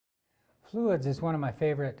Fluids is one of my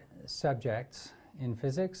favorite subjects in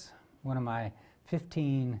physics, one of my 5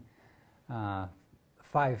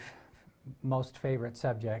 most favorite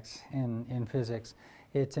subjects in physics.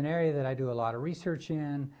 It's an area that I do a lot of research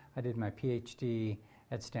in. I did my PhD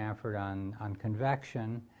at Stanford on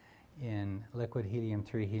convection in liquid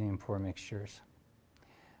helium-3, helium-4 mixtures.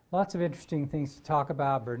 Lots of interesting things to talk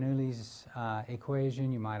about. Bernoulli's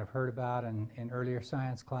equation you might have heard about in earlier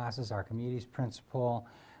science classes, Archimedes' principle,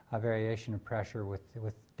 a variation of pressure with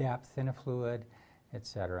depth in a fluid,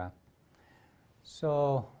 etc.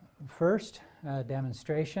 So first, a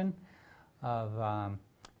demonstration of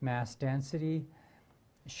mass density,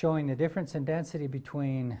 showing the difference in density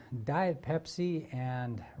between Diet Pepsi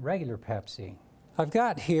and regular Pepsi. I've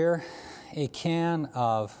got here a can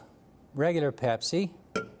of regular Pepsi,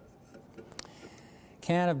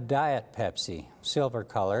 can of Diet Pepsi, silver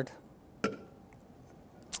colored.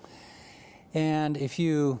 And if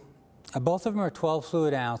you, both of them are 12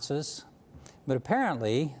 fluid ounces, but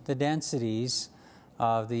apparently the densities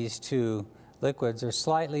of these two liquids are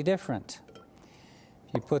slightly different.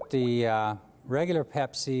 If you put the regular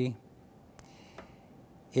Pepsi,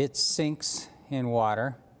 it sinks in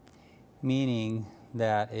water, meaning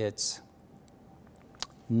that its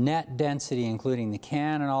net density, including the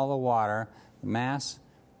can and all the water, the mass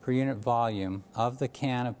per unit volume of the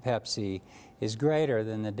can of Pepsi is greater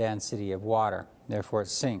than the density of water. Therefore, it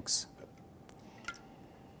sinks.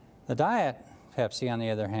 The Diet Pepsi, on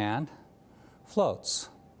the other hand, floats.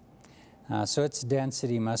 So its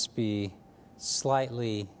density must be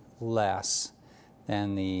slightly less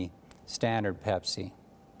than the standard Pepsi.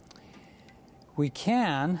 We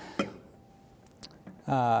can,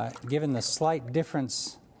 given the slight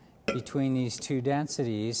difference between these two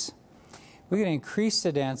densities, we can increase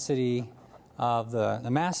the density of the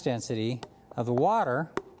mass density of the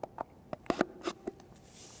water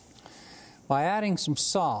by adding some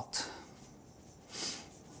salt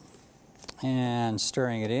and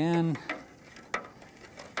stirring it in.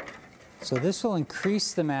 So this will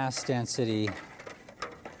increase the mass density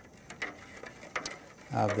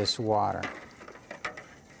of this water.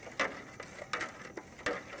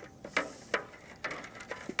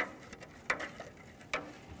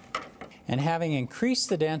 And having increased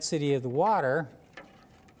the density of the water,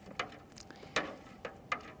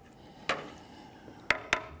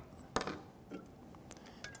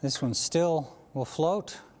 this one still will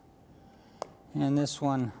float, and this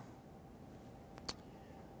one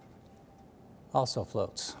also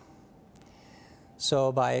floats.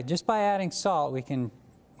 So just by adding salt, we can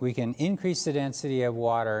increase the density of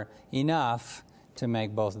water enough to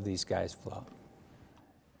make both of these guys float.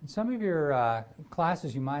 In some of your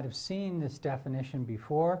classes, you might have seen this definition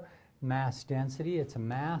before. Mass density, it's a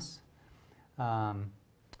mass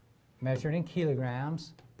measured in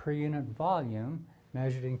kilograms per unit volume,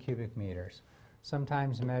 measured in cubic meters,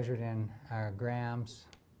 sometimes measured in grams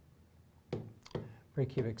per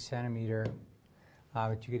cubic centimeter,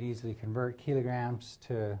 but you could easily convert kilograms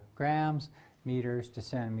to grams, meters to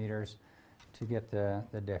centimeters to get the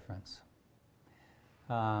difference.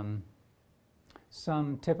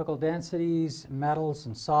 Some typical densities, metals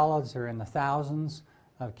and solids, are in the thousands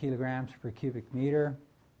of kilograms per cubic meter.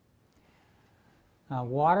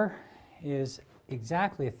 Water is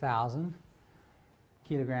exactly 1,000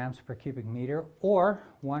 kilograms per cubic meter, or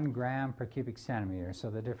 1 gram per cubic centimeter. So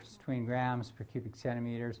the difference between grams per cubic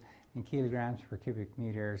centimeters and kilograms per cubic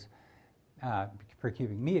meters per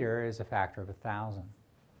cubic meter is a factor of 1,000.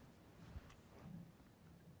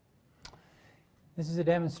 This is a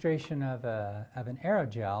demonstration of an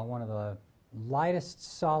aerogel, one of the lightest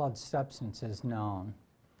solid substances known.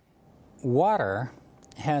 Water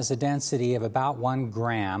has a density of about 1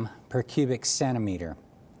 gram per cubic centimeter.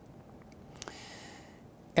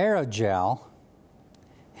 Aerogel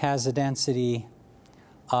has a density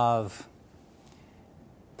of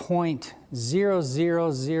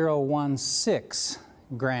 0.00016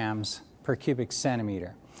 grams per cubic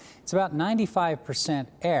centimeter. It's about 95%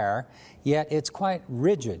 air, yet it's quite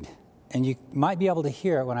rigid, and you might be able to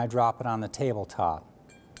hear it when I drop it on the tabletop.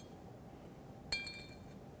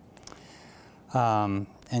 And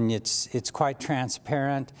it's quite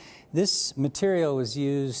transparent. This material was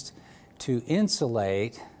used to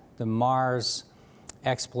insulate the Mars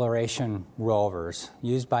exploration rovers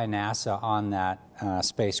used by NASA on that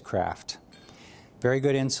spacecraft. Very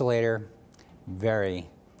good insulator, very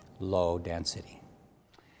low density.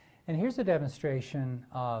 And here's a demonstration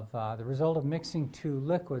of the result of mixing two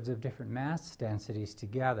liquids of different mass densities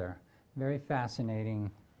together. Very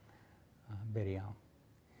fascinating video.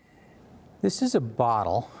 This is a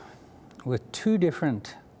bottle with two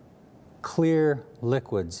different clear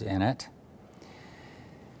liquids in it.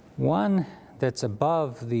 one that's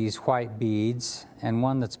above these white beads and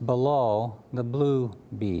one that's below the blue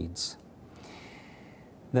beads.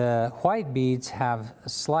 The white beads have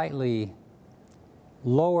slightly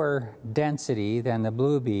lower density than the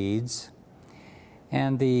blue beads,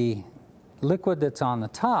 and the liquid that's on the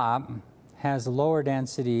top has a lower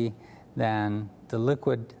density than the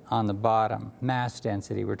liquid on the bottom, mass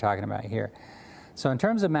density we're talking about here. So in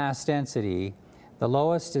terms of mass density, the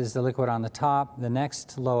lowest is the liquid on the top, the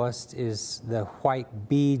next lowest is the white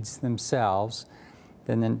beads themselves,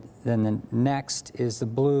 then the next is the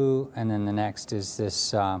blue, and then the next is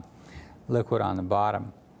this liquid on the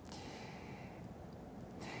bottom.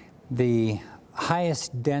 The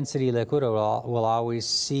highest density liquid will always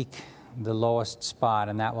seek the lowest spot,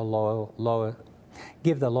 and that will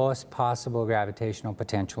give the lowest possible gravitational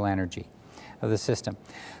potential energy of the system.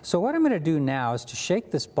 So what I'm going to do now is to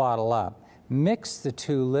shake this bottle up, mix the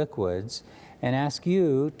two liquids, and ask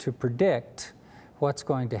you to predict what's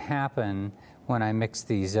going to happen when I mix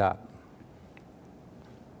these up.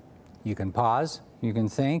 You can pause, you can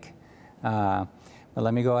think, but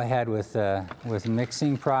let me go ahead with the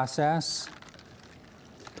mixing process.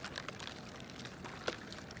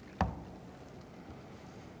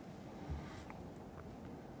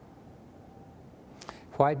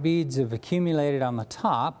 White beads have accumulated on the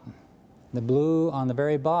top, the blue on the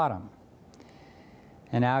very bottom.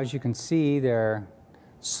 And now, as you can see, they're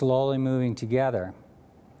slowly moving together.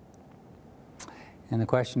 And the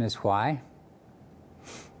question is why?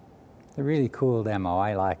 It's a really cool demo.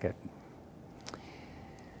 I like it.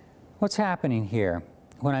 What's happening here?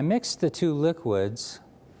 When I mixed the two liquids,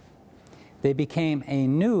 they became a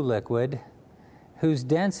new liquid whose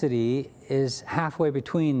density is halfway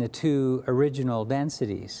between the two original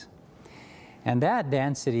densities. And that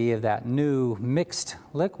density of that new mixed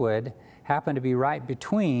liquid happened to be right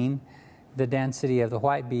between the density of the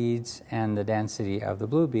white beads and the density of the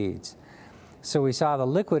blue beads. So we saw the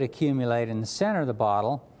liquid accumulate in the center of the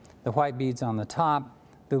bottle, the white beads on the top,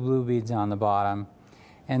 the blue beads on the bottom.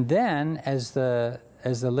 And then as the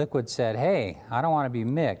liquid said, hey, I don't want to be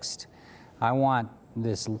mixed, I want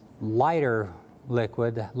this lighter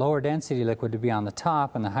liquid, lower density liquid, to be on the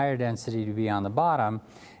top and the higher density to be on the bottom,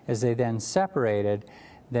 as they then separated,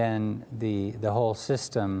 then the whole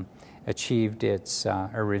system achieved its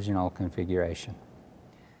original configuration.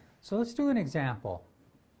 So let's do an example.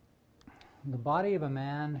 The body of a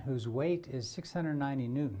man whose weight is 690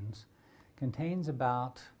 newtons contains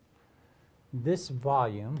about this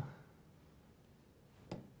volume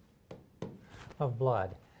of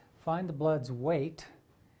blood. Find the blood's weight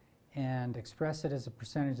and express it as a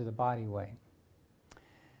percentage of the body weight.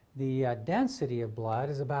 The density of blood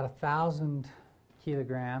is about 1,000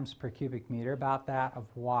 kilograms per cubic meter, about that of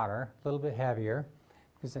water, a little bit heavier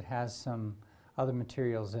because it has some other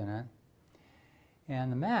materials in it.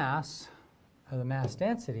 And the mass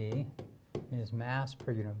density is mass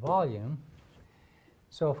per unit volume.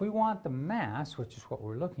 So if we want the mass, which is what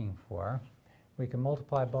we're looking for, we can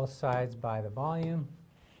multiply both sides by the volume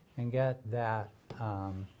and get that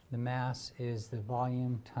the mass is the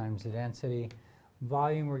volume times the density.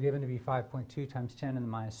 Volume we're given to be 5.2 times 10 to the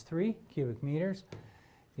minus 3 cubic meters.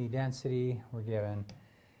 The density we're given,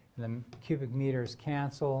 the cubic meters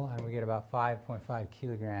cancel, and we get about 5.5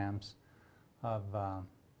 kilograms of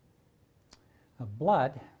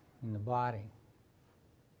blood in the body.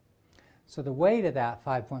 So the weight of that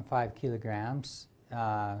 5.5 kilograms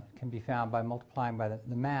can be found by multiplying by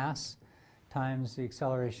the mass times the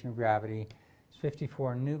acceleration of gravity. It's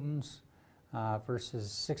 54 newtons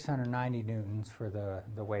versus 690 newtons for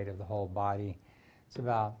the weight of the whole body. It's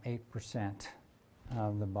about 8%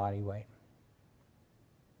 of the body weight.